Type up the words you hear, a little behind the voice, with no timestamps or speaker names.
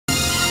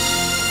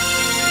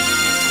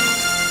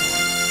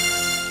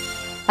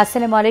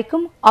আসসালামু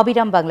আলাইকুম।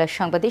 অবিরাম বাংলার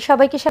সংবাদে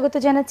সবাইকে স্বাগত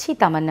জানাচ্ছি।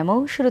 তামান্না মৌ।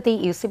 শুরুতেই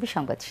ইউসিবি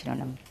সংবাদ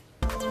শিরোনাম।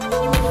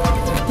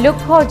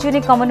 লক্ষ্য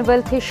অর্জনে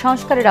কমনওয়েলথে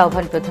সংস্কারের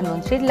আহ্বান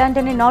প্রধানমন্ত্রীর।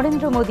 লন্ডনে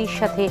নরেন্দ্র মোদীর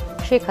সাথে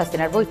শেখ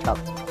হাসিনার বৈঠক।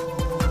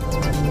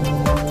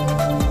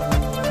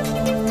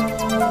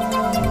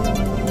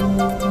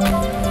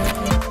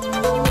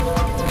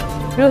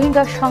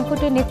 রোহিঙ্গা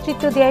সংকটে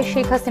নেতৃত্ব দেয়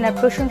শেখ হাসিনার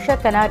প্রশংসা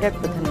কানাডার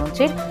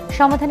প্রধানমন্ত্রীর।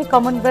 সমাধানে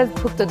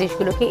কমনওয়েলথভুক্ত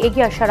দেশগুলোকে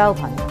এগিয়ে আসার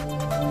আহ্বান।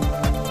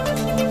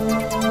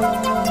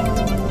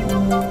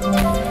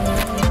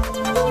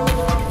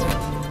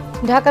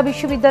 ঢাকা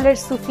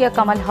বিশ্ববিদ্যালয়ের সুফিয়া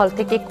কামাল হল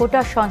থেকে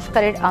কোটা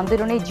সংস্কারের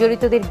আন্দোলনে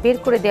জড়িতদের বের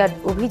করে দেওয়ার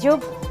অভিযোগ,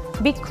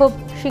 বিক্ষোভ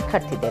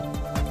শিক্ষার্থীদের।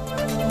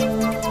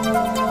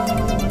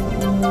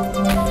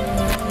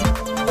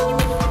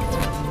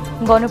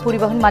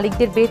 গণপরিবহন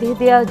মালিকদের বেঁধে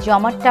দেওয়া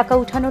জমার টাকা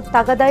উঠানোর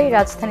তাগাদায়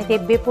রাজধানীতে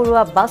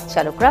বেপরোয়া বাস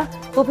চালকরা,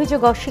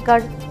 অভিযোগ অস্বীকার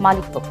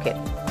মালিক পক্ষের।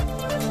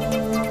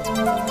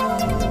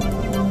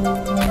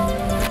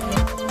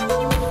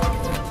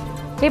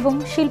 এবং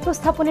শিল্প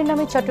স্থাপনের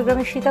নামে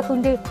চট্টগ্রামের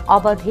সীতাকুণ্ডে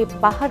অবাধে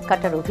পাহাড়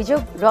কাটার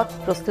অভিযোগ রড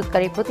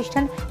প্রস্তুতকারী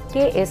প্রতিষ্ঠান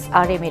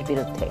KSRM এর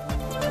বিরুদ্ধে।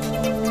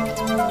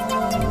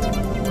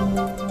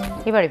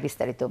 এবারে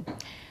বিস্তারিত।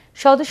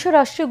 সদস্য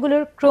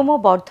রাষ্ট্রগুলোর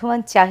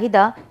ক্রমবর্ধমান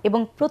চাহিদা এবং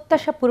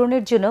প্রত্যাশা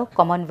পূরণের জন্য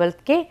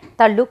কমনওয়েলথকে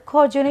তার লক্ষ্য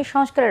অর্জনে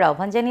সংস্কারের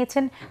আহ্বান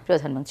জানিয়েছেন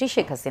প্রধানমন্ত্রী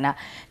শেখ হাসিনা।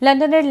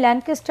 লন্ডনের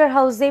ল্যানকেস্টার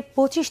হাউসে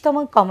 25তম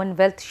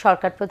কমনওয়েলথ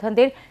সরকার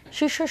প্রধানদের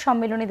শীর্ষ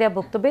সম্মেলনে দেওয়া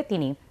বক্তব্যে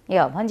তিনি এ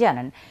আহ্বান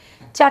জানান।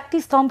 4টি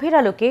স্তম্ভের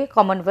আলোকে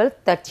কমনওয়েলথ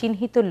তার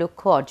চিহ্নিত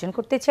লক্ষ্য অর্জন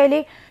করতে চাইলে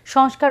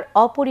সংস্কার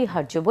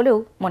অপরিহার্য বলেও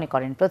মনে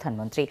করেন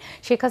প্রধানমন্ত্রী।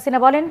 শেখ হাসিনা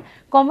বলেন,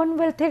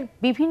 কমনওয়েলথের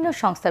বিভিন্ন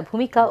সংস্থার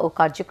ভূমিকা ও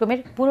কার্যক্রমের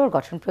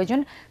পুনর্গঠন প্রয়োজন,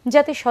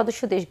 যাতে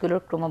সদস্য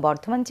দেশগুলোর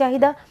ক্রমবর্ধমান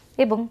চাহিদা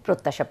এবং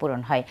প্রত্যাশা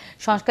পূরণ হয়।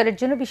 সংস্কারের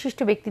জন্য বিশিষ্ট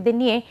ব্যক্তিদের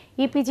নিয়ে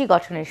ইপিজি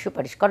গঠনের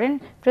সুপারিশ করেন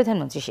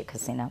প্রধানমন্ত্রী শেখ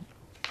হাসিনা।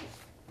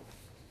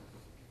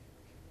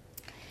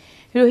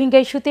 রোহিঙ্গা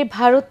ইস্যুতে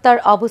ভারত তার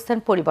অবস্থান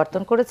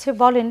পরিবর্তন করেছে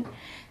বলেন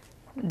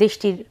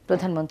দেশটির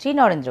প্রধানমন্ত্রী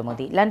নরেন্দ্র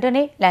মোদী।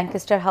 লন্ডনে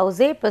ল্যানকেস্টার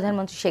হাউসে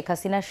প্রধানমন্ত্রী শেখ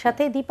হাসিনার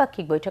সাথে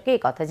দ্বিপাক্ষিক বৈঠকে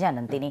একথা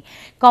জানান তিনি।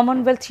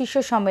 কমনওয়েলথ শীর্ষ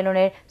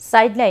সম্মেলনের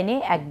সাইডলাইনে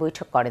এক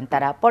বৈঠক করেন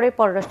তারা। পরে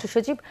পররাষ্ট্র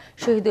সচিব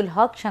শহীদুল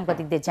হক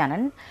সাংবাদিকদের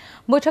জানান,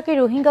 বৈঠকে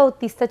রোহিঙ্গা ও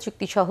তিস্তা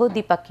চুক্তি সহ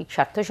দ্বিপাক্ষিক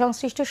স্বার্থ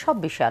সংশ্লিষ্ট সব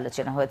বিষয়ে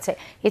আলোচনা হয়েছে।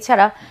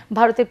 এছাড়া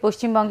ভারতের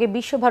পশ্চিমবঙ্গে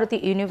বিশ্বভারতী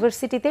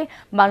ইউনিভার্সিটিতে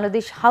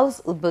বাংলাদেশ হাউস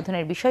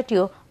উদ্বোধনের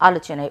বিষয়টিও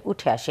আলোচনায়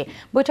উঠে আসে।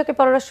 বৈঠকে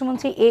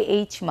পররাষ্ট্রমন্ত্রী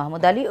AH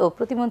মাহমুদ আলী ও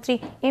প্রতিমন্ত্রী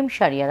M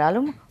শাহরিয়ার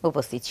আলম উপস্থিত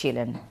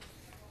ছিলেন।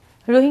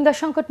 রোহিঙ্গা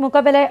সংকট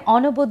মোকাবেলায়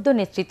অনবদ্য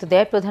নেতৃত্ব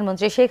দেয়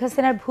প্রধানমন্ত্রী শেখ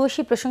হাসিনার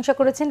ভূয়সী প্রশংসা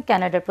করেছেন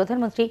কানাডার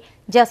প্রধানমন্ত্রী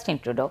জাস্টিন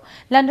ট্রুডো।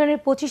 লন্ডনের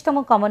 25তম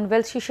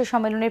কমনওয়েলথ শীর্ষ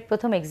সম্মেলনের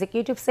প্রথম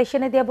এক্সিকিউটিভ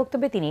সেশনে দেওয়া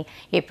বক্তব্যে তিনি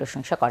এই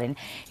প্রশংসা করেন।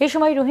 এ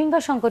সময় রোহিঙ্গা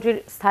সংকটের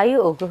স্থায়ী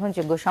ও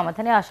গ্রহণযোগ্য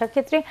সমাধানে আসার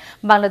ক্ষেত্রে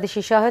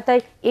বাংলাদেশের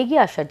সহায়তায়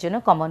এগিয়ে আসার জন্য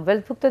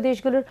কমনওয়েলথভুক্ত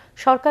দেশগুলোর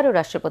সরকার ও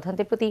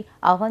রাষ্ট্রপ্রধানদের প্রতি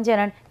আহ্বান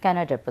জানান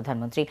কানাডার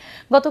প্রধানমন্ত্রী।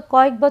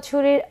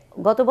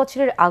 গত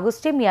বছরের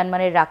আগস্টে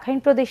মিয়ানমারের রাখাইন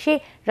প্রদেশে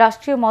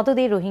রাষ্ট্রীয়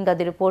মদদে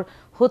রোহিঙ্গাদের উপর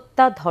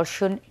হত্যা,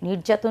 ধর্ষণ,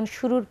 নির্যাতন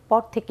শুরুর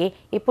পর থেকে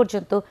এ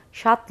পর্যন্ত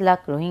 7 লাখ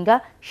রোহিঙ্গা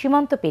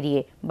সীমান্ত পেরিয়ে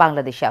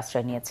বাংলাদেশে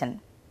আশ্রয় নিয়েছেন।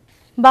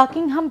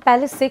 বাকিংহাম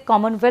প্যালেসে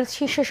কমনওয়েলথ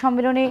শীর্ষ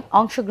সম্মেলনে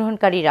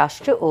অংশগ্রহণকারী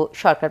রাষ্ট্র ও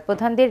সরকার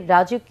প্রধানদের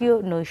রাজকীয়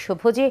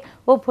নৈশভোজে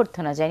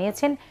অভ্যর্থনা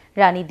জানিয়েছেন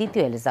রানী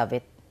দ্বিতীয়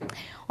এলিজাবেথ।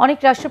 অনেক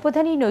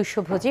রাষ্ট্রপ্রধানই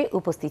নৈশভোজে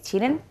উপস্থিত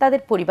ছিলেন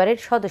তাদের পরিবারের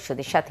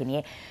সদস্যদের সাথে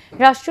নিয়ে।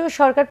 রাষ্ট্র ও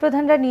সরকার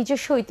প্রধানরা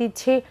নিজস্ব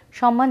ঐতিহ্যে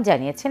সম্মান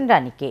জানিয়েছেন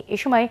রানীকে। এ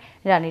সময়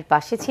রানীর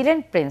পাশে ছিলেন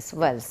প্রিন্স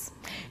ওয়েলস।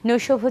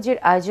 নৈশভোজের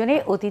আয়োজনে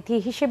অতিথি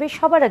হিসেবে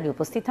সবার আগে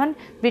উপস্থিত হন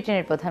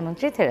ব্রিটেনের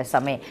প্রধানমন্ত্রী থেরেসা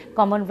মে।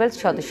 কমনওয়েলথ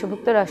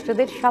সদস্যভুক্ত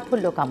রাষ্ট্রদের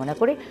সাফল্য কামনা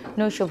করে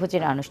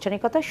নৈশভোজের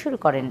আনুষ্ঠানিকতা শুরু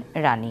করেন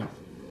রানী।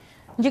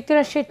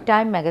 যুক্তরাষ্ট্রের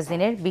টাইম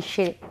ম্যাগাজিনের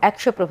বিশ্বের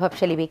 100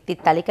 প্রভাবশালী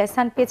ব্যক্তির তালিকায়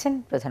স্থান পেয়েছেন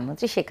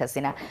প্রধানমন্ত্রী শেখ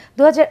হাসিনা।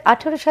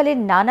 2018 সালের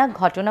নানা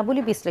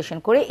ঘটনাবলী বিশ্লেষণ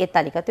করে এ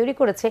তালিকা তৈরি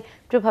করেছে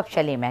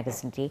প্রভাবশালী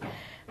ম্যাগাজিনটি।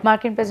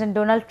 মার্কিন প্রেসিডেন্ট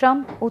ডোনাল্ড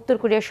ট্রাম্প, উত্তর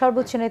কোরিয়ার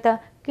সর্বোচ্চ নেতা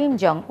কিম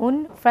জং উন,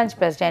 French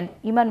president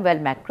Emmanuel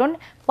Macron,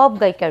 pop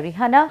গায়িকা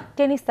রিহানা,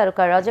 টেনিস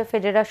তারকা রজার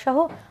ফেডেরার সহ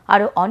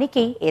আরও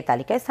অনেকেই এ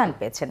তালিকায় স্থান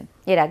পেয়েছেন।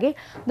 এর আগে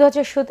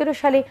 2017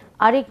 সালে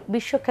আরেক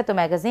বিশ্বখ্যাত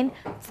ম্যাগাজিন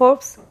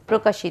ফোর্বস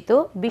প্রকাশিত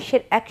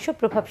বিশ্বের 100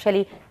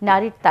 প্রভাবশালী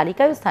নারীর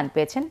তালিকায়ও স্থান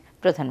পেয়েছেন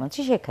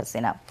প্রধানমন্ত্রী শেখ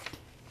হাসিনা।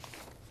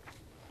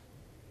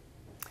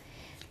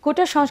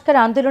 কোটা সংস্কার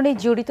আন্দোলনে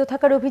জড়িত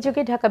থাকার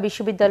অভিযোগে ঢাকা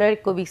বিশ্ববিদ্যালয়ের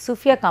কবি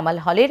সুফিয়া কামাল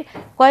হলের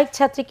কয়েক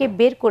ছাত্রীকে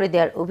বের করে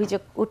দেওয়ার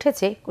অভিযোগ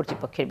উঠেছে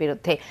কর্তৃপক্ষের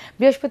বিরুদ্ধে।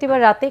 বৃহস্পতিবার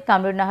রাতে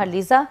কামরুন নাহার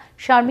লিজা,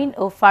 শারমিন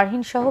ও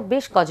ফারহিন সহ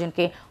বেশ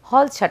কজনকে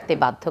হল ছাড়তে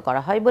বাধ্য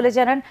করা হয় বলে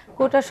জানান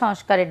কোটা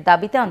সংস্কারের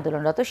দাবিতে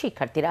আন্দোলনরত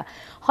শিক্ষার্থীরা।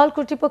 হল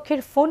কর্তৃপক্ষের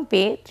ফোন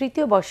পেয়ে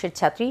 3য় বর্ষের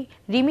ছাত্রী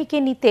রিমিকে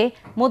নিতে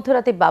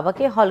মধ্যরাতে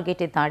বাবাকে হল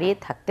গেটে দাঁড়িয়ে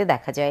থাকতে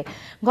দেখা যায়।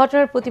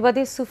 ঘটনার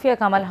প্রতিবাদে সুফিয়া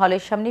কামাল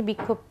হলের সামনে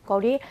বিক্ষোভ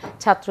করে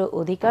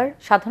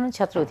সাধারণ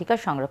ছাত্র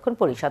অধিকার সংরক্ষণ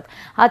পরিষদ।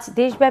 আজ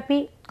দেশব্যাপী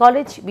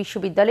কলেজ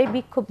বিশ্ববিদ্যালয়ে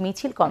বিক্ষোভ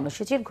মিছিল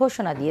কর্মসূচির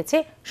ঘোষণা দিয়েছে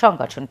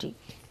সংগঠনটি।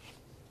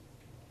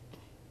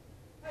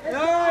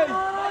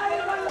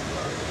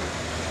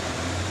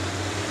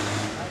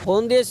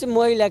 ফোন দিয়েছি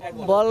মহিলা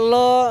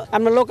বললো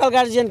আমরা লোকাল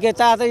গার্জিয়ানকে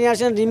তাড়াতাড়ি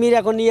আসেন, রিমির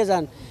এখন নিয়ে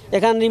যান,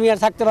 এখানে রিমি আর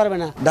থাকতে পারবে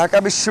না। ঢাকা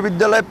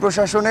বিশ্ববিদ্যালয়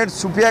প্রশাসনের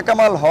সুফিয়া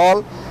কামাল হল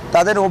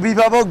তাদের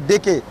অভিভাবক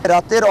ডেকে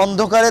রাতের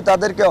অন্ধকারে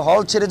তাদেরকে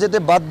হল ছেড়ে যেতে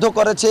বাধ্য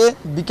করেছে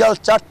বিকাল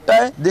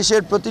 4টায়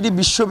দেশের প্রতিটি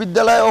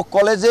বিশ্ববিদ্যালয় ও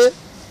কলেজে।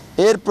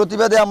 এর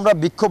প্রতিবাদে আমরা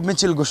বিক্ষোভ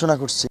মিছিল ঘোষণা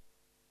করছি।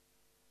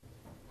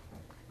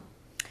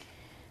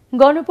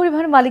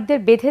 গণপরিবহন মালিকদের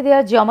বেঁধে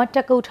দেওয়া জমার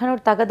টাকা উঠানোর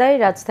তাগাদায়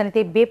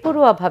রাজধানীতে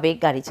বেপরোয়াভাবে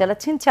গাড়ি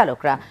চালাচ্ছেন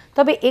চালকরা।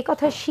 তবে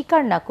একথা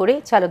স্বীকার না করে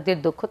চালকদের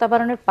দক্ষতা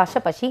বাড়ানোর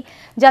পাশাপাশি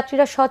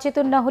যাত্রীরা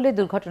সচেতন না হলে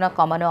দুর্ঘটনা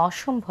কমানো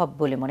অসম্ভব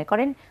বলে মনে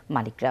করেন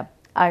মালিকরা।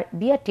 আর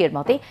বিআরটি এর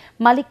মতে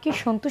মালিককে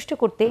সন্তুষ্ট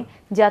করতে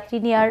যাত্রী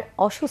নেওয়ার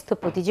অসুস্থ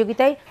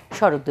প্রতিযোগিতায়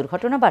সড়ক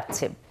দুর্ঘটনা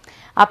বাড়ছে।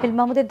 আপিল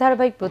মাহমুদের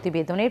ধারাবাহিক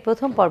প্রতিবেদনের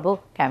প্রথম পর্ব,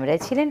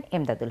 ক্যামেরায় ছিলেন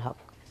এমদাদুল হক।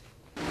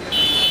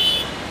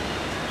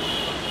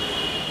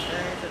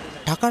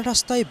 ঢাকার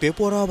রাস্তায়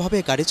বেপরোয়াভাবে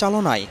গাড়ি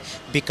চালনায়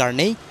বিকার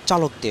নেই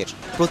চালকদের।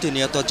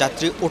 প্রতিনিয়ত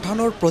যাত্রী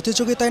ওঠানোর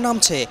প্রতিযোগিতায়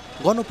নামছে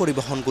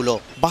গণপরিবহনগুলো।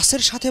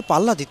 বাসের সাথে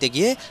পাল্লা দিতে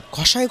গিয়ে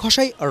ঘষায়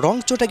ঘষায় রং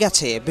চটে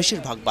গেছে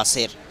বেশিরভাগ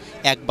বাসের।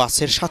 এক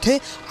বাসের সাথে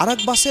আরেক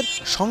বাসের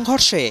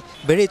সংঘর্ষে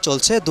বেড়ে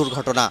চলছে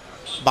দুর্ঘটনা,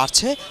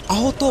 বাড়ছে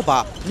আহত বা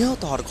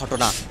নিহত হওয়ার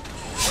ঘটনা।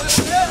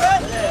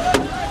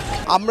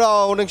 আমরা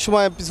অনেক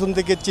সময় পিছন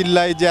থেকে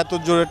চিল্লাই যে এত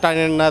জোরে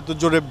টানেন না, এত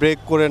জোরে ব্রেক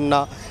করেন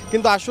না,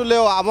 কিন্তু আসলে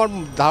আমার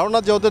ধারণা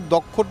যে ওদের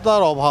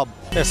দক্ষতার অভাব।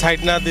 সাইড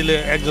না দিলে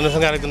একজনের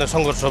সঙ্গে আরেকজনের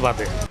সংঘর্ষ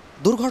বাধে।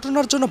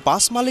 দুর্ঘটনার জন্য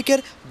বাস মালিকের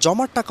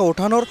জমার টাকা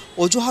ওঠানোর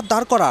অজুহাত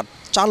দাঁড় করার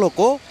চালক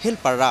ও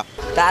হেল্পাররা।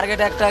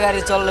 টার্গেট একটা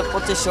গাড়ি চললে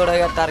 2500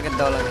 টাকা টার্গেট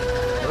দেওয়া লাগে,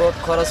 রোড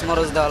খরচ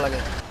মরচ দেওয়া লাগে।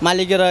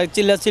 মালিকেরা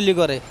চিল্লাচিল্লি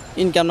করে,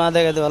 ইনকাম না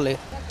দেখাতে পারলে।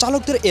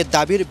 চালকদের এ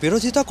দাবির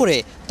বিরোধিতা করে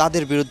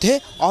তাদের বিরুদ্ধে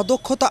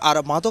অদক্ষতা আর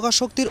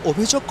মাদকাসক্তির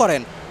অভিযোগ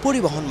করেন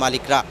পরিবহন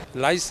মালিকরা।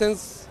 লাইসেন্স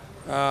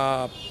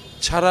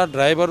ছাড়া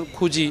ড্রাইভার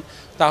খুঁজি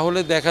তাহলে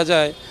দেখা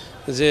যায়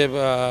যে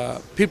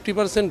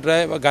 50%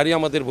 গাড়ি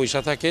আমাদের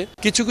বৈশা থাকে।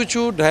 কিছু কিছু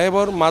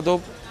ড্রাইভার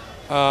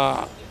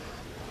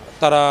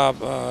তারা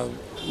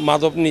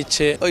মাদক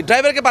নিচ্ছে। ওই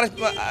ড্রাইভারকে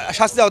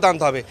শাস্তি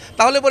আনতে হবে,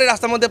 তাহলে পরে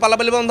রাস্তার মধ্যে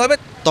পালাপালি বন্ধ হবে।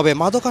 তবে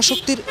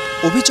মাদকাসক্তির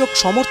অভিযোগ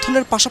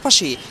সমর্থনের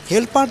পাশাপাশি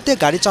হেলপার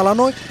দিয়ে গাড়ি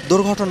চালানোয়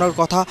দুর্ঘটনার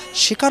কথা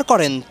স্বীকার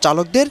করেন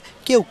চালকদের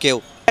কেউ কেউ।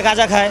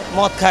 গাঁজা খায়,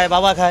 মদ খায়,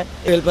 বাবা খায়।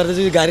 হেলপারে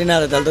যদি গাড়ি না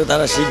দেয় তাহলে তো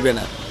তারা শিখবে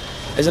না,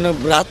 এই জন্য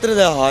রাত্রে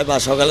দেওয়া হয় বা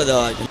সকালে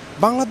দেওয়া হয়।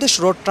 বাংলাদেশ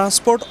রোড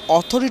ট্রান্সপোর্ট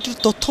অথরিটির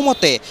তথ্য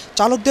মতে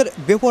চালকদের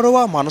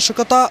বেপরোয়া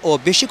মানসিকতা ও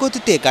বেশি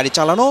গতিতে গাড়ি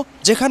চালানো,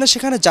 যেখানে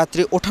সেখানে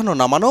যাত্রী ওঠানো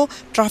নামানো,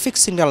 ট্রাফিক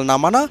সিগন্যাল না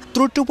মানা,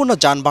 ত্রুটিপূর্ণ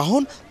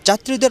যানবাহন,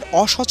 যাত্রীদের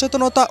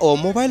অসচেতনতা ও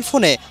মোবাইল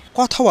ফোনে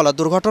কথা বলা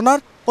দুর্ঘটনার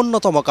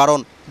অন্যতম কারণ।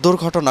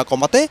 দুর্ঘটনা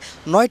কমাতে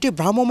 9টি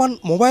ভ্রাম্যমাণ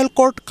মোবাইল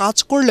কোর্ট কাজ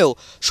করলেও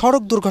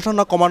সড়ক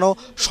দুর্ঘটনা কমানো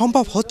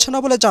সম্ভব হচ্ছে না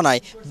বলে জানায়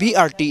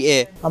বিআরটিএ।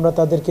 আমরা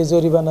তাদেরকে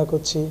জরিমানা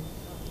করছি,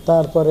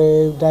 তারপরে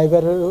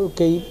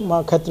ড্রাইভারকেই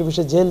ক্ষেত্রে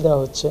বিশেষে জেল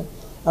দেওয়া হচ্ছে,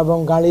 এবং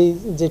গাড়ি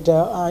যেটা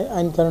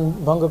আইন কানুন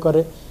ভঙ্গ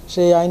করে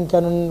সেই আইন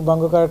কানুন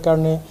ভঙ্গ করার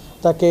কারণে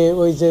তাকে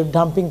ওই যে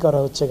ডাম্পিং করা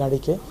হচ্ছে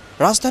গাড়িকে।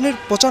 রাজধানীর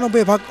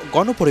 95%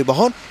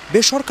 গণপরিবহন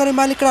বেসরকারি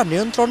মালিকরা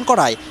নিয়ন্ত্রণ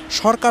করায়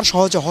সরকার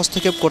সহজে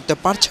হস্তক্ষেপ করতে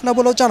পারছে না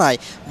বলেও জানায়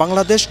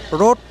বাংলাদেশ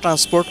রোড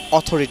ট্রান্সপোর্ট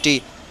অথরিটি।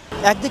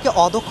 একদিকে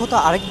অদক্ষতা,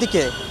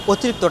 আরেকদিকে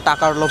অতিরিক্ত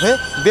টাকার লোভে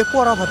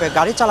বেপরোয়াভাবে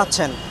গাড়ি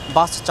চালাচ্ছেন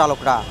বাস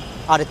চালকরা,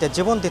 আর এতে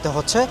জীবন দিতে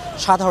হচ্ছে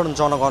সাধারণ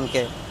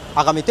জনগণকে।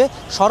 আগামীতে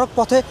সড়ক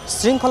পথে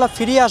শৃঙ্খলা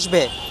ফিরিয়ে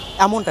আসবে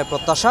এমনটাই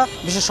প্রত্যাশা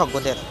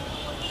বিশেষজ্ঞদের।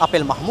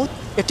 Appeal Mahmud,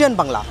 ATN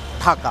Bangla,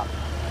 Dhaka.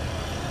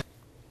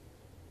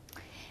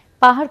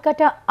 পাহাড়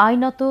কাটা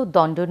আইনত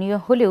দণ্ডনীয়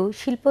হলেও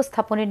শিল্প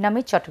স্থাপনের নামে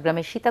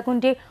চট্টগ্রামের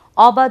সীতাকুণ্ডে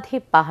অবাধে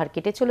পাহাড়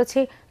কেটে চলেছে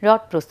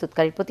রড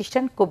প্রস্তুতকারী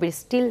প্রতিষ্ঠান কবির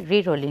স্টিল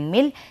রিরোলিং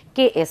মিল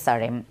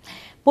KSRM।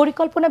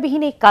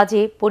 পরিকল্পনাবিহীন এই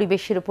কাজে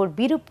পরিবেশের উপর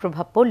বিরূপ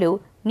প্রভাব পড়লেও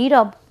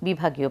নীরব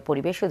বিভাগীয়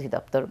পরিবেশ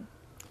অধিদপ্তর।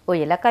 ওই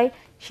এলাকায়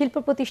শিল্প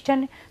প্রতিষ্ঠান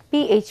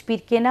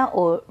PHPর কেনা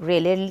ও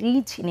রেলের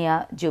লিজ নেওয়া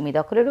জমি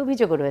দখলের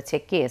অভিযোগও রয়েছে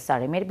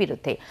KSRM এর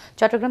বিরুদ্ধে।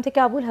 চট্টগ্রাম থেকে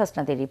আবুল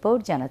হাসনাদের রিপোর্ট,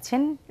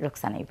 জানাচ্ছেন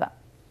রোকসানাইবা।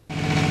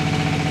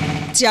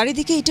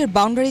 চারিদিকে ইটের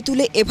বাউন্ডারি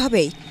তুলে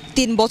এভাবেই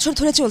 3 বছর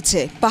ধরে চলছে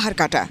পাহাড়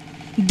কাটা।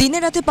 দিনে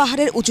রাতে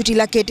পাহাড়ের উঁচু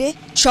টিলা কেটে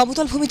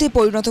সমতল ভূমিতে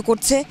পরিণত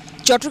করছে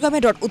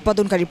চট্টগ্রামের রড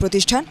উৎপাদনকারী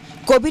প্রতিষ্ঠান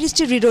কবির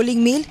স্টিল রিরোলিং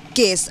মিল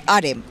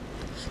KSRM।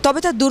 তবে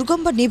তা দুর্গম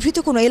বা নিভৃত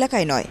কোনো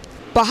এলাকায় নয়।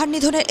 পাহাড়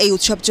নিধনের এই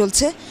উৎসব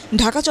চলছে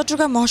ঢাকা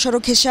চট্টগ্রাম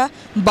মহাসড়ক ঘেঁষা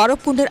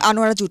বারবকুণ্ডের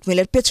আনোয়ারা জুট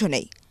মিলের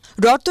পেছনেই।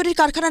 রড তৈরির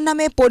কারখানার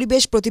নামে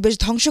পরিবেশ প্রতিবেশ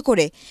ধ্বংস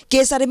করে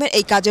KSRM এর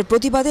এই কাজের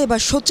প্রতিবাদে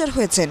এবার সোচ্চার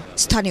হয়েছেন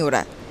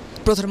স্থানীয়রা।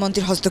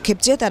 প্রধানমন্ত্রীর হস্তক্ষেপ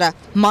চেয়ে তারা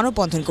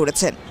মানববন্ধন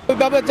করেছেন।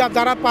 ওইভাবে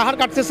যারা পাহাড়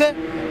কাটতেছে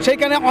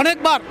সেইখানে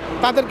অনেকবার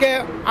তাদেরকে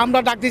আমরা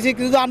ডাক দিয়েছি,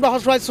 কিন্তু আমরা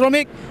অসহায়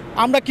শ্রমিক,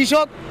 আমরা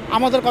কৃষক,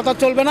 আমাদের কথা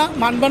চলবে না,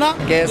 মানবে না।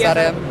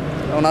 KSRM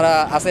ওনারা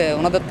আছে,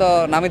 ওনাদের তো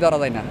নামই ধরা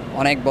যায় না,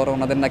 অনেক বড়,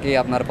 ওনাদের নাকি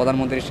আপনার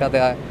প্রধানমন্ত্রীর সাথে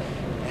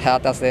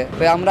হাত আছে।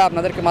 তো আমরা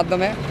আপনাদেরকে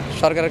মাধ্যমে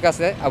সরকারের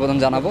কাছে আবেদন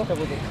জানাবো,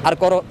 আর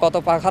কত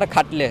পাহাড়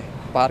খাটলে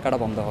পাহাড় কাটা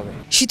বন্ধ হবে।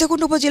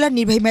 সীতাকুণ্ড উপজেলার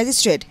নির্বাহী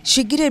ম্যাজিস্ট্রেট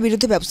শিগগিরের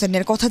বিরুদ্ধে ব্যবস্থা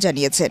নেওয়ার কথা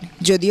জানিয়েছেন,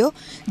 যদিও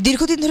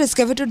দীর্ঘদিন ধরে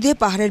এক্সকাভেটর দিয়ে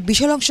পাহাড়ের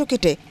বিশাল অংশ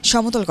কেটে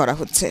সমতল করা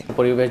হচ্ছে।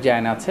 পরিবেশ যে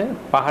আইন আছে,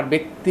 পাহাড়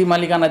ব্যক্তি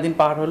মালিকানাধীন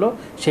পাহাড় হলো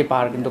সেই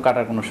পাহাড় কিন্তু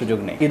কাটার কোনো সুযোগ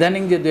নেই।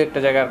 ইদানিং যে দু একটা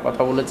জায়গার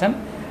কথা বলেছেন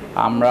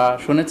আমরা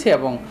শুনেছি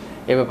এবং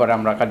এ ব্যাপারে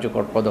আমরা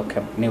কার্যকর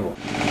পদক্ষেপ নেব।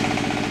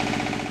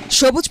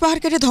 সবুজ পাহাড়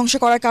কেটে ধ্বংস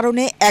করার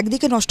কারণে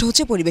একদিকে নষ্ট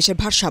হচ্ছে পরিবেশের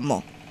ভারসাম্য,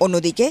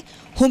 অন্যদিকে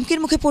হুমকির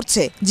মুখে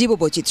পড়ছে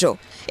জীববৈচিত্র্য।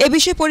 এ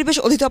বিষয়ে পরিবেশ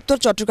অধিদপ্তর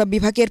চট্টগ্রাম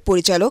বিভাগের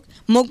পরিচালক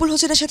মকবুল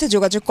হোসেনের সাথে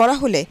যোগাযোগ করা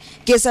হলে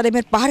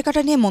কেএসআরএমের পাহাড়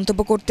কাটা নিয়ে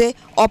মন্তব্য করতে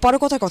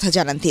অপারগতার কথা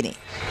জানান তিনি।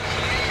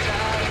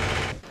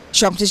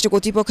 সংশ্লিষ্ট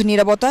কর্তৃপক্ষের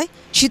নিরাপত্তায়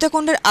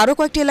সীতাকুণ্ডের আরও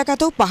কয়েকটি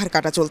এলাকাতেও পাহাড়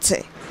কাটা চলছে।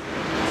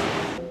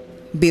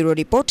 Bureau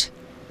report,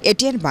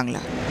 ATN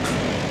Bangla.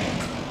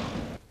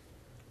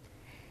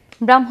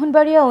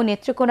 Brahmanbaria ও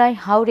নেত্রকোনায়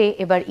হাওরে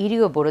এবার ইরি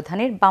ও বোরো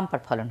ধানের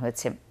বাম্পার ফলন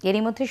হয়েছে।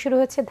 এরই মধ্যে শুরু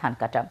হয়েছে ধান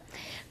কাটা।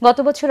 গত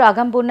বছর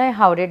আগাম বন্যায়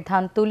হাওরের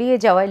ধান তলিয়ে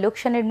যাওয়ায়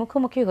লোকসানের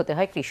মুখোমুখি হতে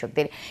হয়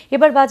কৃষকদের।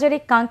 এবার বাজারে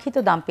কাঙ্ক্ষিত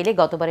দাম পেলে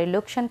গতবারের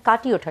লোকসান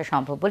কাটিয়ে ওঠা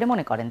সম্ভব বলে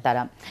মনে করেন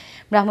তারা।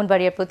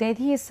 ব্রাহ্মণবাড়িয়ার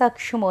প্রতিনিধি ইসাক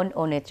সুমন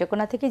ও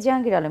নেত্রকোনা থেকে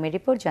জাহাঙ্গীর আলমের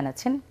রিপোর্ট,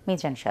 জানাচ্ছেন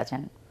মিজান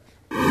শাহজাহান।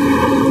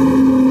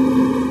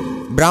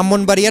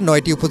 ব্রাহ্মণবাড়িয়া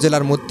 ৯টি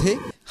উপজেলার মধ্যে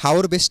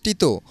হাওর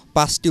বেষ্টিত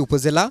 ৫টি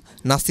উপজেলা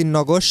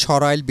নাসিরনগর,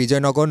 সরাইল,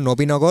 বিজয়নগর,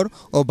 নবীনগর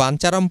ও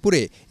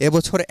বাঞ্চারামপুরে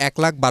এবছর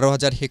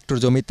 ১,১২,০০০ হেক্টর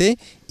জমিতে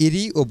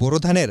ইরি ও বোরো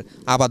ধানের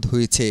আবাদ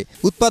হয়েছে।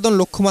 উৎপাদন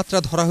লক্ষ্যমাত্রা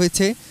ধরা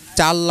হয়েছে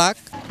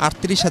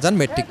 ৪,৩৮,০০০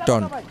 মেট্রিক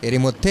টন। এরই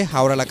মধ্যে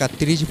হাওর এলাকার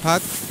 ৩০ ভাগ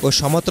ও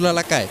সমতল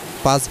এলাকায়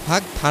 ৫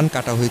 ভাগ ধান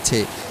কাটা হয়েছে।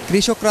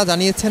 কৃষকরা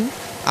জানিয়েছেন,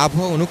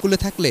 আবহাওয়া অনুকূলে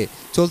থাকলে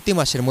চলতি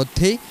মাসের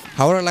মধ্যেই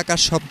হাওড় এলাকার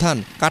সব ধান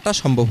কাটা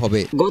সম্ভব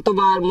হবে।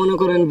 গতবার মনে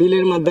করেন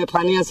বিলের মধ্যে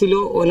পানি আসিল,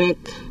 অনেক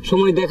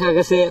সময় দেখা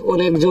গেছে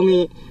অনেক জমি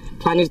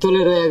পানির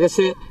তলে রয়ে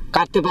গেছে,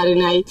 কাটতে পারি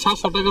নাই।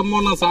 700 টাকা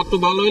মন আছে, একটু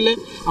ভালো হইলে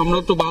আমরা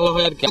একটু ভালো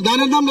হয় আর কি।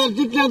 ধানের দাম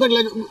ঠিক না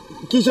থাকলে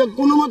কৃষক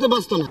কোনো মতে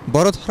বাঁচত না।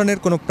 বড় ধরনের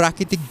কোনো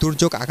প্রাকৃতিক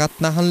দুর্যোগ আঘাত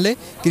না হানলে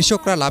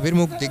কৃষকরা লাভের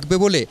মুখ দেখবে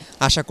বলে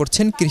আশা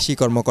করছেন কৃষি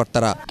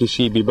কর্মকর্তারা।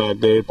 কৃষি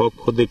বিভাগের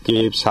পক্ষ থেকে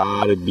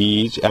সার,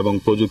 বীজ এবং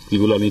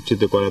প্রযুক্তিগুলো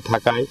নিশ্চিত করা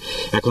থাকায়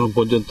এখনো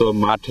পর্যন্ত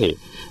মাঠে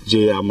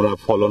যে আমরা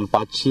ফলন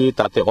পাচ্ছি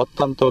তাতে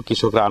অত্যন্ত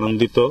কৃষকরা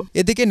আনন্দিত।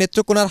 এদিকে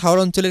নেত্রকোনার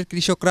হাওড় অঞ্চলের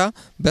কৃষকরা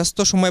ব্যস্ত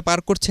সময় পার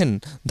করছেন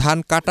ধান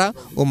কাটা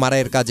ও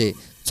মাড়াইয়ের কাজে।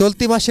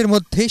 চলতি মাসের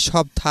মধ্যেই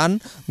সব ধান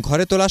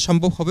ঘরে তোলা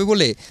সম্ভব হবে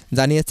বলে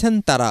জানিয়েছেন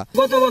তারা।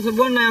 গত বছর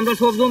বন্যায় আমরা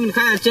সব জমি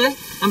খাইছে,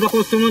 আমরা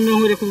কষ্ট মনে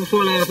হয়ে খুব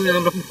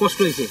আমরা খুব কষ্ট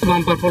হয়েছে,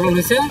 বাম্পার ফলন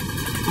হয়েছে,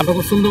 আমরা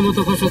খুব সুন্দর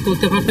মতো ফসল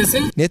তুলতে পারতেছি।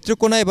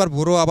 নেত্রকোনায় এবার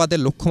বোরো আবাদের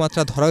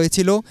লক্ষ্যমাত্রা ধরা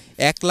হয়েছিল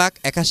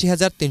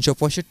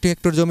 ১,৮১,৩৬৫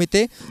 হেক্টর জমিতে।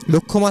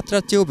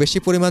 লক্ষ্যমাত্রার চেয়েও বেশি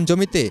পরিমাণ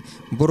জমিতে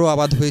বোরো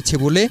আবাদ হয়েছে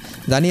বলে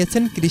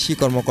জানিয়েছেন কৃষি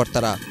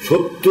কর্মকর্তারা।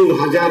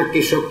 ৭০,০০০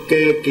 কৃষককে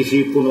কৃষি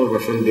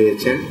পুনর্বাসন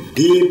দিয়েছেন।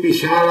 ডিএপি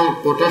সার আর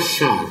পটাশ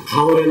সার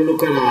হাওরের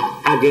লোকেরা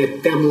আগে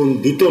তেমন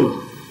দিত না,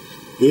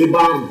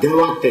 এবার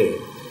দেওয়াতে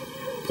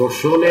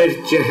ফসলের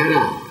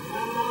চেহারা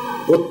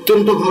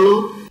অত্যন্ত ভালো।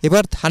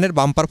 এবার ধানের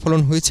বাম্পার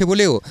ফলন হয়েছে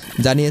বলেও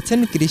জানিয়েছেন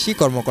কৃষি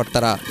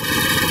কর্মকর্তারা।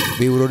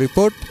 Bureau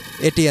report,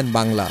 ATN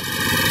Bangla.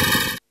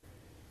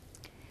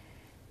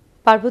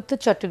 পার্বত্য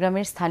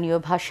চট্টগ্রামের স্থানীয়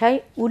ভাষায়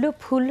উলো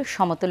ফুল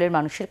সমতলের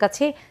মানুষের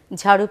কাছে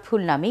ঝাড়ু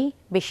ফুল নামেই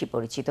বেশি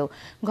পরিচিত।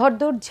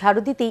 ঘরদোর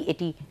ঝাড়ু দিতেই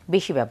এটি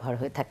বেশি ব্যবহার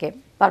হয়ে থাকে।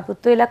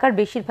 পার্বত্য এলাকার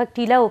বেশিরভাগ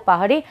টিলা ও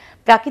পাহাড়ে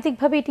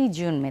প্রাকৃতিকভাবে এটি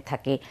জন্মে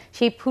থাকে।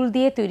 সেই ফুল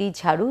দিয়ে তৈরি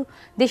ঝাড়ু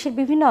দেশের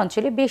বিভিন্ন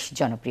অঞ্চলে বেশ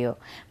জনপ্রিয়।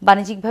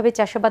 বাণিজ্যিকভাবে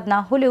চাষাবাদ না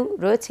হলেও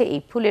রয়েছে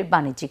এই ফুলের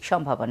বাণিজ্যিক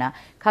সম্ভাবনা।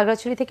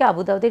 খাগড়াছড়ি থেকে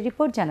আবু দাউদের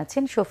রিপোর্ট,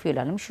 জানাচ্ছেন শফিউল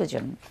আলম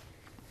সুজন।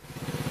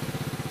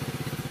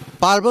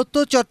 পার্বত্য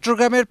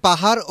চট্টগ্রামের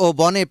পাহাড় ও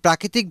বনে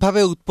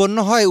প্রাকৃতিকভাবে উৎপন্ন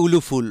হয়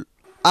উলু ফুল,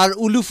 আর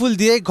উলু ফুল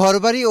দিয়ে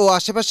ঘরবাড়ি ও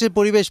আশেপাশের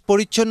পরিবেশ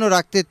পরিচ্ছন্ন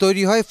রাখতে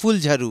তৈরি হয়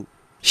ফুলঝাড়ু।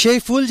 সেই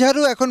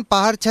ফুলঝাড়ু এখন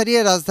পাহাড় ছাড়িয়ে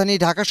রাজধানী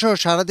ঢাকাসহ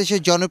সারা দেশে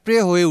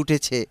জনপ্রিয় হয়ে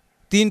উঠেছে।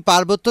 ৩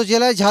 পার্বত্য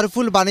জেলায়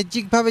ঝাড়ুফুল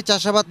বাণিজ্যিকভাবে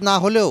চাষাবাদ না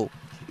হলেও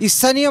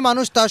স্থানীয়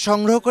মানুষ তা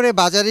সংগ্রহ করে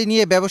বাজারে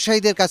নিয়ে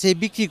ব্যবসায়ীদের কাছে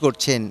বিক্রি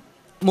করছেন।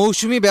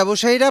 মৌসুমি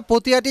ব্যবসায়ীরা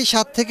প্রতি আটি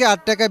 ৭ থেকে ৮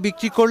 টাকা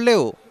বিক্রি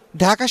করলেও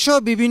ঢাকাসহ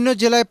বিভিন্ন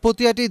জেলায়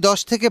প্রতি আটি ১০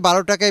 থেকে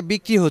 ১২ টাকায়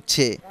বিক্রি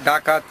হচ্ছে।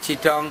 ঢাকা,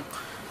 চিটাং,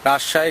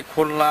 রাজশাহী,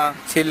 খুলনা,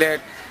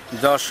 সিলেট,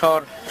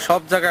 যশোর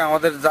সব জায়গায়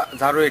আমাদের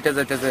ঝাড়ু এটা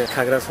যেতেছে।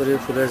 খাগড়াছড়ির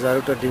ফুলের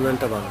ঝাড়ুটার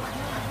ডিমান্ডটা ভালো,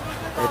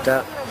 এটা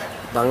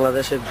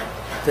বাংলাদেশে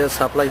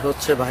সাপ্লাই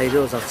হচ্ছে,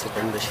 বাইরেও যাচ্ছে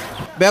কম বেশি।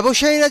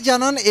 ব্যবসায়ীরা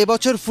জানান,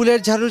 এবছর ফুলের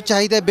ঝাড়ুর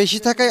চাহিদা বেশি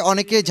থাকায়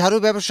অনেকে ঝাড়ু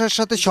ব্যবসার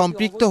সাথে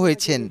সম্পৃক্ত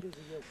হয়েছেন।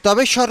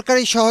 তবে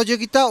সরকারি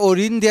সহযোগিতা ও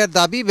ঋণ দেওয়ার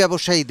দাবি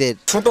ব্যবসায়ীদের।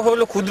 ছোট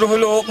হলেও ক্ষুদ্র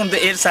হলেও কিন্তু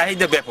এর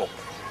চাহিদা ব্যাপক,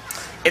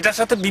 এটার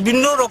সাথে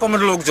বিভিন্ন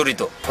রকমের লোক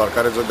জড়িত।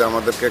 সরকারে যদি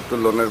আমাদেরকে একটু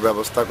লোনের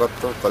ব্যবস্থা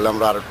করতো তাহলে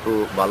আমরা আর একটু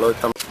ভালো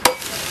হইতাম।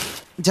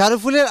 ঝাড়ু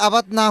ফুলের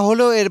আবাদ না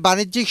হলেও এর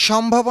বাণিজ্যিক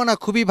সম্ভাবনা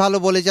খুবই ভালো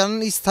বলে জানান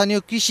স্থানীয়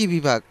কৃষি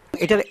বিভাগ।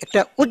 এটার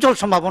একটা উজ্জ্বল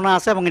সম্ভাবনা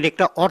আছে এবং এটা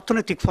একটা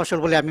অর্থনৈতিক ফসল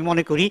বলে আমি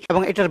মনে করি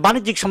এবং এটার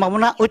বাণিজ্যিক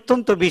সম্ভাবনা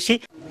অত্যন্ত বেশি।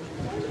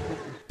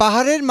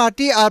 পাহাড়ের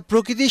মাটি আর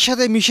প্রকৃতির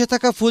সাথে মিশে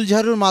থাকা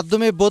ফুলঝাড়ুর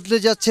মাধ্যমে বদলে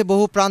যাচ্ছে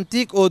বহু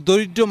প্রান্তিক ও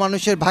দরিদ্র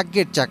মানুষের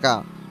ভাগ্যের চাকা।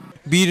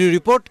 Bureau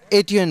report,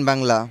 ATN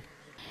Bangla.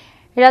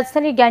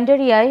 রাজধানীর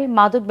গ্যান্ডারিয়ায়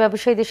মাদক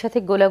ব্যবসায়ীদের সাথে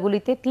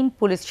গোলাগুলিতে 3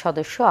 পুলিশ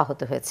সদস্য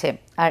আহত হয়েছে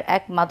আর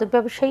এক মাদক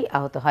ব্যবসায়ী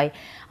আহত হয়।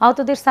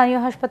 আহতদের স্থানীয়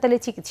হাসপাতালে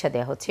চিকিৎসা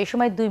দেওয়া হচ্ছে। এ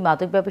সময় 2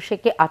 মাদক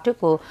ব্যবসায়ীকে আটক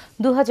ও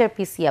 2000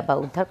 পিস ইয়াবা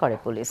উদ্ধার করে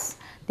পুলিশ।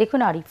 দেখুন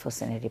আরিফ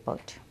হোসেনের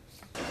রিপোর্ট।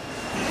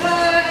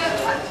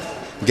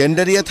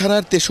 গ্যান্ডারিয়া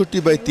থানার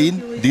 63/3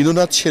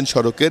 দীননাথ সেন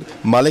সড়কের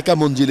মালেকা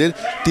মঞ্জিলের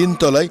 3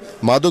 তলায়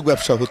মাদক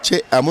ব্যবসা হচ্ছে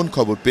এমন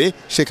খবর পেয়ে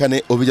সেখানে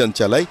অভিযান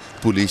চালায়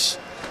পুলিশ।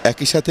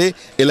 একই সাথে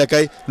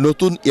এলাকায়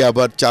নতুন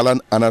ইয়াবার চালান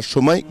আনার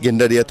সময়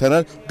গেন্ডারিয়া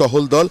থানার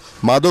টহল দল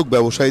মাদক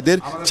ব্যবসায়ীদের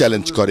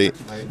চ্যালেঞ্জ করে।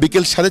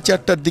 বিকেল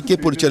 4:30টার দিকে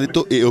পরিচালিত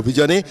এই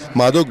অভিযানে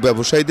মাদক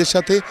ব্যবসায়ীদের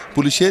সাথে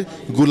পুলিশের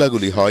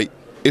গোলাগুলি হয়।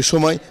 এ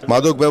সময়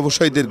মাদক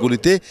ব্যবসায়ীদের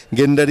গুলিতে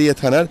গেন্ডারিয়া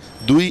থানার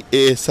 2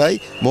 এএসআই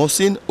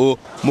মহসিন ও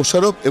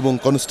মোশারফ এবং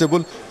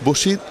কনস্টেবল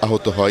বশির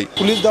আহত হয়।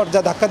 পুলিশ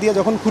দরজা ধাক্কা দিয়ে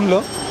যখন খুলল,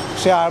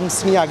 সে আর্মস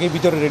নিয়ে আগে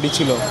ভিতরে রেডি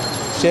ছিল।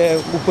 সে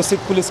উপস্থিত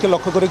পুলিশকে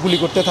লক্ষ্য করে গুলি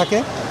করতে থাকে।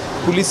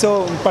 পুলিশও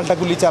পাল্টা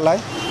গুলি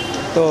চালায়।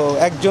 তো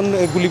একজন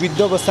গুলিবিদ্ধ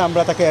অবস্থায়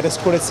আমরা তাকে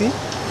অ্যারেস্ট করেছি।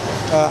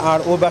 আর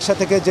ও বাসা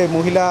থেকে যে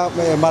মহিলা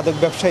মাদক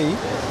ব্যবসায়ী,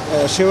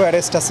 সেও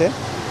অ্যারেস্ট আছে।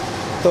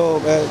 তো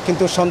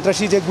কিন্তু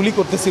সন্ত্রাসী যে গুলি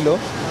করতেছিল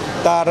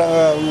তার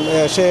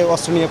সে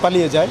অস্ত্র নিয়ে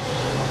পালিয়ে যায়।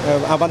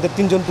 আমাদের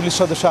 3 জন পুলিশ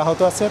সদস্য আহত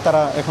আছে,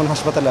 তারা এখন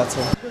হাসপাতালে আছে।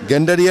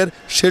 গ্যান্ডারিয়ার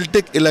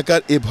শেলটেক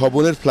এলাকার এ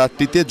ভবনের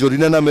ফ্ল্যাটটিতে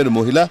জরিনা নামের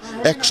মহিলা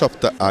 1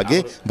 সপ্তাহ আগে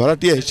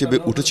ভাড়াটিয়া হিসেবে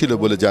উঠেছিল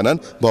বলে জানান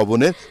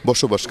ভবনের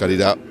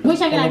বসবাসকারীরা।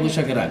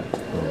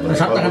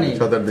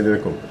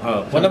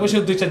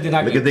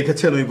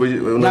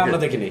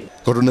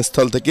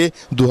 ঘটনাস্থল থেকে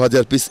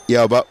 2000 পিস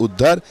ইয়াবা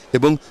উদ্ধার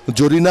এবং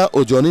জরিনা ও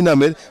জনি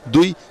নামের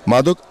 2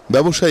 মাদক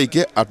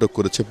ব্যবসায়ীকে আটক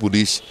করেছে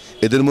পুলিশ।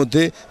 এদের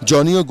মধ্যে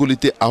জনিও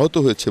গুলিতে আহত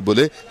হয়েছে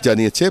বলে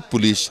জানিয়েছে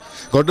পুলিশ।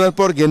 ঘটনার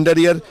পর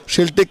গেন্ডারিয়ার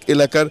শেলটেক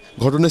এলাকার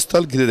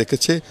ঘটনাস্থল ঘিরে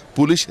রেখেছে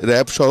পুলিশ,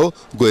 র্যাব সহ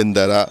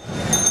গোয়েন্দারা।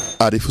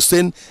 আরিফ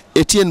হোসেন,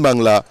 ATN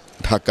বাংলা,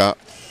 ঢাকা।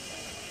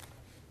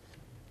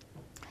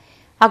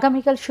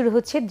 আগামীকাল শুরু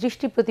হচ্ছে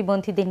দৃষ্টি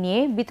প্রতিবন্ধীদের নিয়ে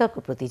বিতর্ক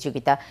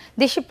প্রতিযোগিতা।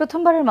 দেশে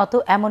প্রথমবারের মতো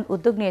এমন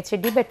উদ্যোগ নিয়েছে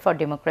debate for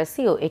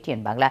democracy O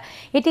ATN Bangla.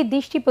 এটি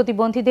দৃষ্টি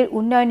প্রতিবন্ধীদের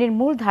উন্নয়নের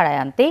মূল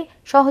ধারায় আনতে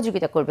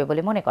সহযোগিতা করবে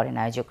বলে মনে করেন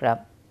আয়োজকরা।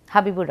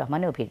 হাবিবুর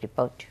রহমান অভির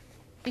রিপোর্ট।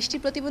 দৃষ্টি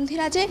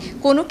প্রতিবন্ধীরা যে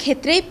কোনো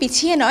ক্ষেত্রেই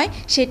পিছিয়ে নয়,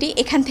 সেটি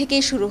এখান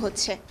থেকেই শুরু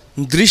হচ্ছে।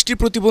 দৃষ্টি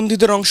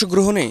প্রতিবন্ধীদের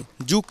অংশগ্রহণে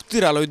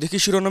যুক্তির আলোয় দেখে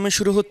শিরোনামে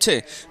শুরু হচ্ছে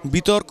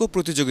বিতর্ক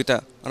প্রতিযোগিতা।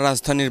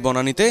 রাজধানীর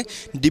বনানীতে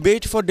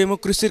ডিবেট ফর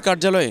ডেমোক্রেসির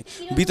কার্যালয়ে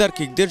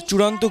বিতর্কিকদের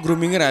চূড়ান্ত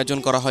গ্রুমিংয়ের আয়োজন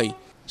করা হয়।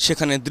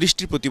 সেখানে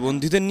দৃষ্টি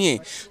প্রতিবন্ধীদের নিয়ে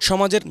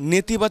সমাজের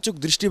নেতিবাচক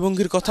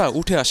দৃষ্টিভঙ্গির কথা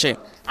উঠে আসে।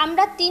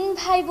 আমরা 3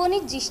 ভাই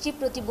বোনই দৃষ্টি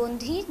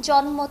প্রতিবন্ধী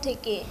জন্ম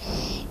থেকে।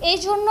 এই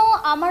জন্য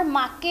আমার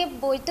মাকে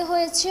বইতে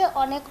হয়েছে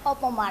অনেক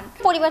অপমান।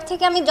 পরিবার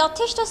থেকে আমি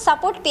যথেষ্ট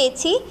সাপোর্ট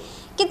পেয়েছি,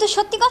 কিন্তু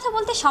সত্যি কথা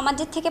বলতে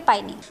সমাজের থেকে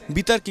পাইনি।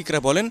 বিতর্কিকরা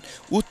বলেন,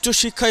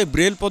 উচ্চশিক্ষায়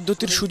ব্রেল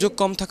পদ্ধতির সুযোগ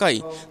কম থাকায়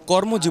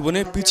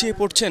কর্মজীবনে পিছিয়ে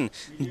পড়ছেন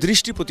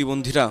দৃষ্টি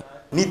প্রতিবন্ধীরা।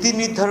 নীতি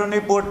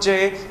নির্ধারণের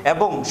পর্যায়ে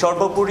এবং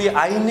সর্বোপরি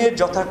আইনের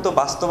যথার্থ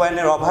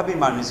বাস্তবায়নের অভাবই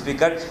মাননীয়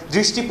স্পিকার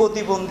দৃষ্টি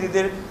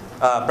প্রতিবন্ধীদের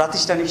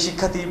প্রাতিষ্ঠানিক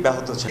শিক্ষাতেই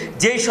ব্যাহত হচ্ছে।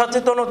 যেই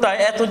সচেতনতা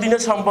এতদিনে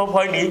সম্ভব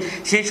হয়নি,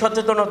 সেই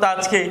সচেতনতা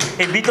আজকে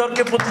এই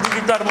বিতর্কের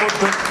প্রতিযোগিতার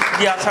মধ্যে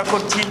দিয়ে আশা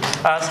করছি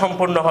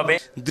সম্পন্ন হবে।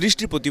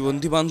 দৃষ্টি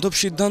প্রতিবন্ধী বান্ধব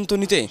সিদ্ধান্ত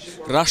নিতে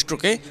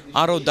রাষ্ট্রকে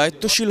আরও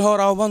দায়িত্বশীল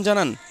হওয়ার আহ্বান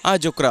জানান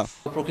আয়োজকরা।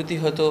 প্রকৃতি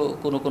হয়তো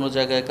কোনো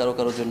জায়গায়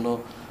কারো জন্য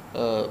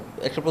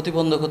একটা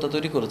প্রতিবন্ধকতা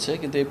তৈরি করেছে,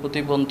 কিন্তু এই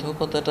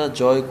প্রতিবন্ধকতাটা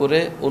জয় করে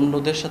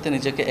অন্যদের সাথে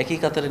নিজেকে একই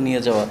কাতারে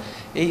নিয়ে যাওয়া,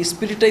 এই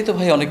স্পিরিটটাই তো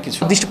ভাই অনেক কিছু।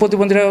 দৃষ্টি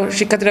প্রতিবন্ধীরা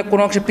শিক্ষার্থীরা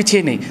কোনো অংশে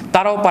পিছিয়ে নেই,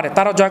 তারাও পারে,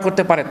 তারাও জয়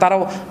করতে পারে,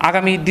 তারাও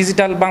আগামী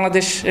ডিজিটাল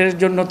বাংলাদেশের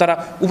জন্য তারা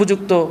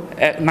উপযুক্ত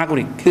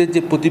নাগরিক।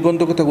 যে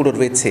প্রতিবন্ধকতাগুলো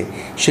রয়েছে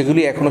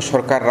সেগুলি এখনো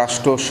সরকার,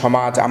 রাষ্ট্র,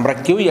 সমাজ, আমরা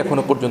কেউই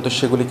এখনো পর্যন্ত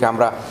সেগুলিকে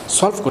আমরা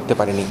সলভ করতে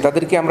পারিনি।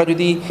 তাদেরকে আমরা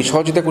যদি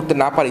সহযোগিতা করতে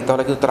না পারি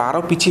তাহলে কিন্তু তারা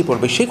আরও পিছিয়ে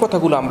পড়বে। সেই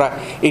কথাগুলো আমরা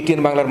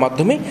ATN বাংলার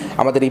মাধ্যমে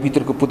আমাদের এই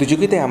বিতর্ক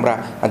প্রতিযোগিতায় আমরা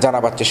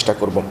জানাবার চেষ্টা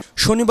করব।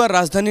 শনিবার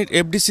রাজধানীর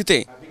FDC-তে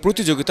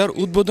প্রতিযোগিতার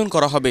উদ্বোধন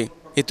করা হবে।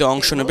 এতে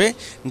অংশ নেবে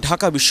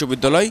ঢাকা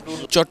বিশ্ববিদ্যালয়,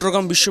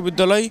 চট্টগ্রাম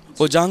বিশ্ববিদ্যালয়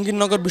ও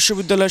জাহাঙ্গীরনগর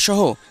বিশ্ববিদ্যালয় সহ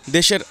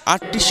দেশের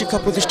 8টি শিক্ষা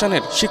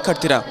প্রতিষ্ঠানের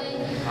শিক্ষার্থীরা।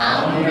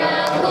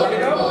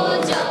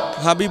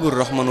 হাবিবুর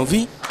রহমান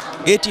অভি,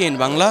 ATN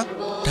বাংলা,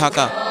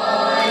 ঢাকা।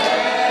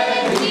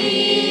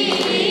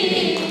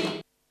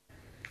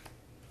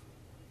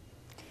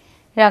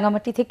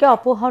 রাঙামাটি থেকে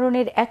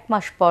অপহরণের 1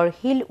 মাস পর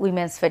হিল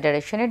উইমেন্স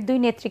ফেডারেশনের 2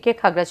 নেত্রীকে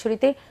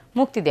খাগড়াছড়িতে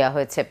মুক্তি দেওয়া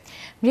হয়েছে।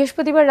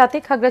 বৃহস্পতিবার রাতে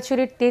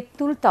খাগড়াছড়ির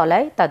তেঁতুল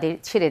তলায় তাদের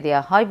ছেড়ে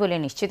দেওয়া হয় বলে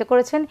নিশ্চিত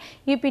করেছেন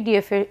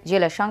UPDF এর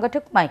জেলা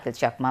সংগঠক মাইকেল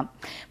চাকমা।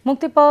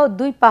 মুক্তি পাওয়া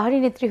 2 পাহাড়ি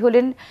নেত্রী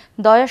হলেন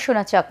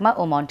দয়াসোনা চাকমা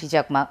ও মন্টি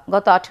চাকমা।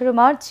 গত 18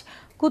 মার্চ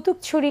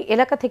কুতুকছড়ি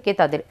এলাকা থেকে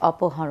তাদের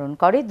অপহরণ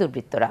করে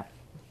দুর্বৃত্তরা।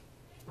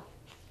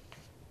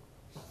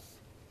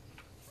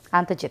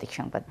 আন্তর্জাতিক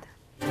সংবাদ।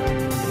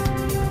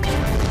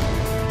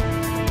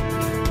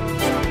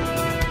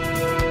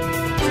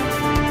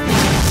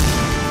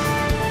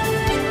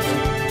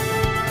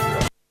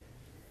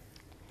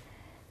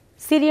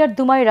 সিরিয়ার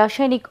দুমায়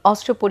রাসায়নিক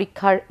অস্ত্র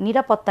পরীক্ষার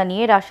নিরাপত্তা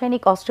নিয়ে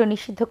রাসায়নিক অস্ত্র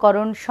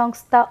নিষিদ্ধকরণ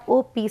সংস্থা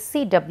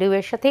OPCW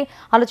এর সাথে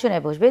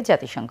আলোচনায় বসবে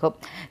জাতিসংঘ।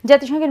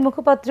 জাতিসংঘের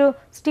মুখপাত্র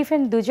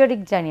স্টিফেন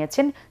দুজারিক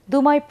জানিয়েছেন,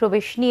 দুমায়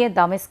প্রবেশ নিয়ে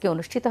দামেস্কে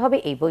অনুষ্ঠিত হবে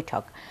এই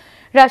বৈঠক।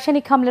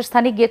 রাসায়নিক হামলার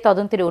স্থানে গিয়ে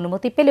তদন্তের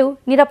অনুমতি পেলেও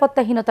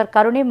নিরাপত্তাহীনতার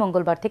কারণে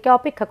মঙ্গলবার থেকে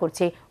অপেক্ষা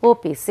করছে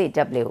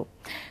OPCW।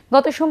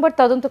 গত সোমবার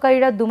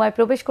তদন্তকারীরা দুমায়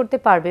প্রবেশ করতে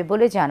পারবে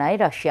বলে জানায়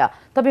রাশিয়া।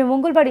 তবে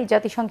মঙ্গলবারই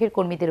জাতিসংঘের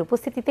কর্মীদের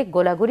উপস্থিতিতে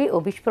গোলাগুলি ও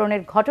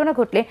বিস্ফোরণের ঘটনা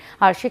ঘটলে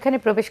আর সেখানে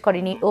প্রবেশ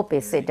করেনি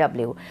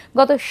OPCW।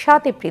 গত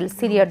 7 এপ্রিল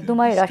সিরিয়ার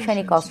দুমায়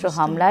রাসায়নিক অস্ত্র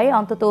হামলায়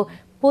অন্তত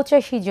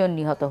 85 জন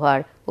নিহত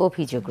হওয়ার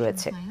অভিযোগ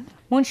রয়েছে।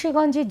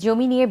 মুন্সিগঞ্জে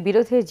জমি নিয়ে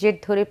বিরোধের জের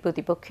ধরে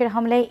প্রতিপক্ষের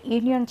হামলায়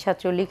ইউনিয়ন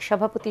ছাত্রলীগ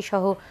সভাপতি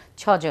সহ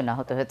 6 জন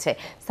আহত হয়েছে।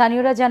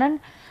 স্থানীয়রা জানান,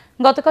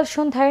 গতকাল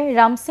সন্ধ্যায়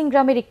রামসিং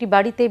গ্রামের একটি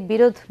বাড়িতে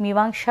বিরোধ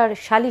মীমাংসার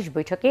সালিশ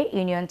বৈঠকে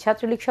ইউনিয়ন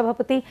ছাত্রলীগ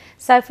সভাপতি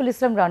সাইফুল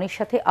ইসলাম রনির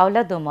সাথে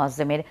আওলাদ ও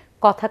মুআজ্জেমের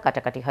কথা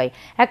কাটাকাটি হয়।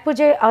 এক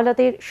পর্যায়ে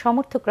আওলাদের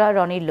সমর্থকরা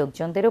রনির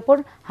লোকজনদের ওপর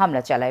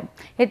হামলা চালায়।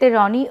 এতে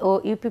রনি ও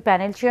UP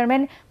panel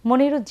chairman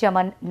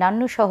Moniruzzaman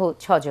Nannu সহ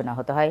 6 জন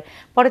আহত হয়।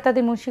 পরে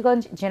তাদের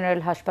মুন্সিগঞ্জ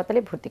জেনারেল হাসপাতালে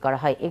ভর্তি করা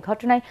হয়। এই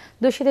ঘটনায়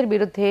দোষীদের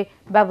বিরুদ্ধে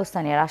ব্যবস্থা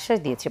নেওয়ার আশ্বাস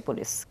দিয়েছে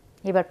পুলিশ।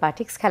 এবার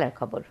পার্টিক্স খেলার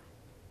খবর।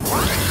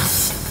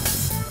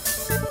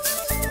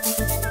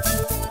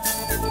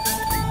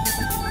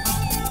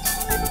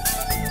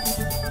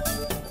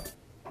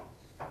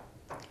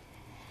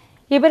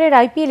 এবারের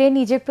IPL-এ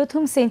নিজের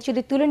প্রথম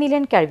সেঞ্চুরি তুলে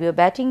নিলেন ক্যারিবীয়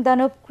ব্যাটিং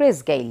দানব ক্রিস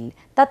গেইল।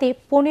 তাতে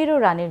 15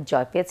 রানের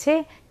জয় পেয়েছে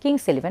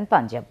কিংস 11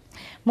 পাঞ্জাব।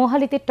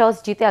 মোহালিতে টস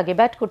জিতে আগে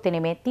ব্যাট করতে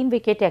নেমে 3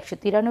 উইকেটে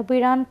 193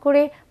 রান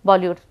করে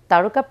বলিউড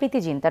তারকা প্রীতি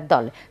জিন্তার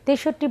দল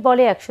 63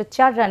 বলে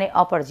 104 রানে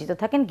অপরাজিত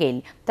থাকেন গেইল।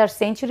 তার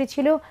সেঞ্চুরি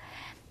ছিল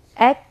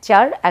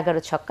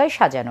 1-4-11 ছক্কায়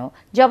সাজানো।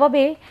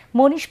 জবাবে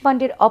মনীষ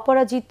পান্ডের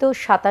অপরাজিত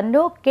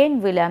 57, কেন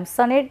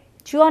উইলিয়ামসনের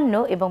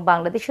 54 এবং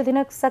বাংলাদেশ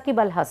অধিনায়ক সাকিব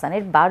আল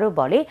হাসানের 12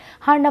 বলে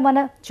হার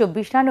নামানো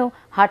 24 রানও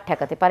হার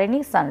ঠেকাতে পারেনি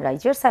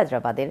সানরাইজার্স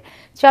হায়দ্রাবাদের।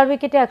 4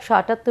 উইকেটে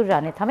 178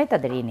 রানে থামে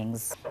তাদের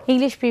ইনিংস।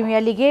 ইংলিশ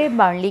প্রিমিয়ার লিগে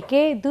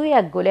বার্নলিকে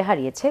 2-1 গোলে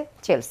হারিয়েছে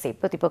চেলসি।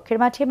 প্রতিপক্ষের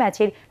মাঠে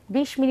ম্যাচের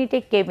 20 মিনিটে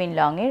কেভিন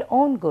লং এর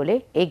ওন গোলে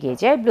এগিয়ে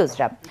যায়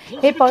ব্লুজরা।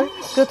 এরপর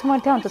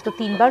প্রথমার্ধে অন্তত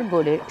 3 বার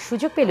গোলের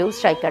সুযোগ পেলেও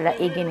স্ট্রাইকাররা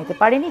এগিয়ে নিতে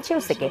পারেনি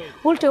চেলসিকে।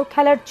 উল্টো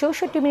খেলার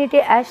 64 মিনিটে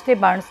অ্যাশলে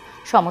বার্নস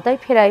সমতায়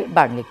ফেরায়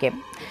বার্নলিকে।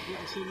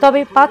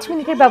 তবে 5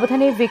 মিনিটের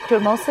ব্যবধানে ভিক্টর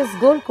মোসেস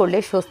গোল করলে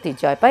স্বস্তির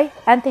জয় পায়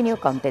অ্যান্তোনিও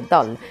কন্তের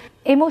দল।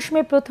 এই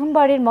মৌসুমে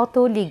প্রথমবারের মতো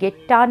লিগে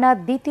টানা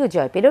দ্বিতীয়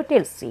জয় পেল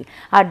চেলসি।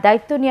 আর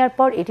দায়িত্ব নেওয়ার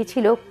পর এটি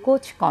ছিল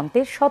কোচ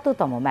কন্তের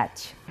 100তম ম্যাচ।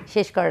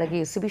 শেষ করার আগে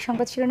ইউসিবি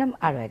সংবাদ শিরোনাম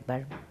আরও একবার।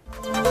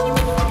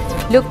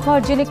 লক্ষ্য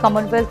অর্জনে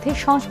কমনওয়েলথে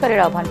সংস্কারের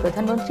আহ্বান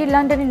প্রধানমন্ত্রী।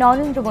 লন্ডনে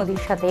নরেন্দ্র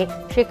মোদীর সাথে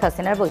শেখ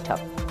হাসিনার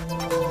বৈঠক।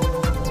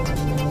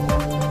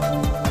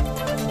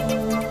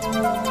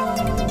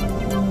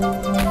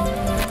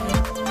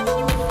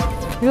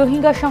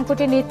 রোহিঙ্গা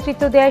সংকটে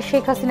নেতৃত্ব দেয়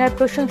শেখ হাসিনার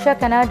প্রশংসা।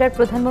 কানাডার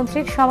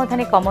প্রধানমন্ত্রীর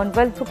সমাধানে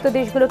কমনওয়েলথভুক্ত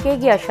দেশগুলোকে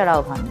এগিয়ে আসার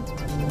আহ্বান।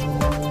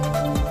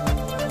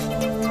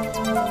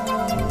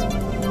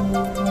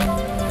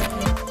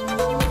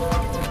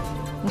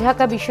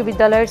 ঢাকা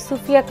বিশ্ববিদ্যালয়ের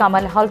সুফিয়া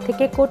কামাল হল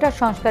থেকে কোটা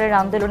সংস্কারের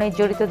আন্দোলনে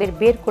জড়িতদের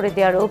বের করে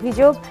দেওয়ার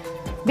অভিযোগ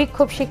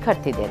বিক্ষোভ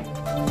শিক্ষার্থীদের।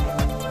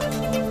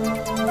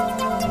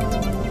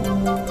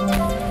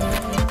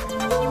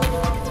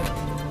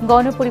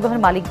 গণপরিবহন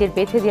মালিকদের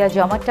বেঁধে দেওয়া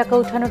জমার টাকা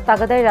উঠানোর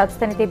তাগাদায়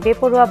রাজধানীতে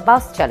বেপরোয়া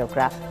বাস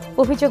চালকরা।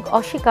 অভিযোগ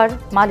অস্বীকার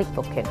মালিক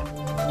পক্ষের।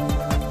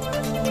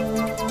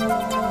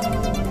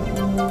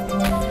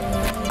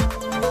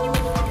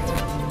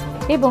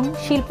 এবং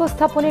শিল্প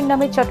স্থাপনের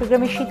নামে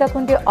চট্টগ্রামের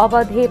সীতাকুণ্ডে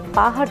অবাধে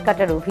পাহাড়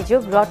কাটার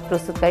অভিযোগ রড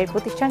প্রস্তুতকারী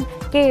প্রতিষ্ঠান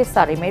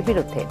KSRM এর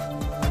বিরুদ্ধে।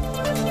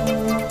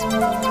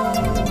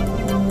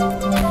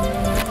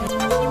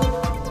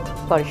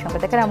 পরের সংবাদ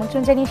দেখার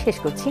আমন্ত্রণ জানিয়ে শেষ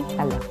করছি।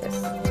 আল্লাহ হাফেজ।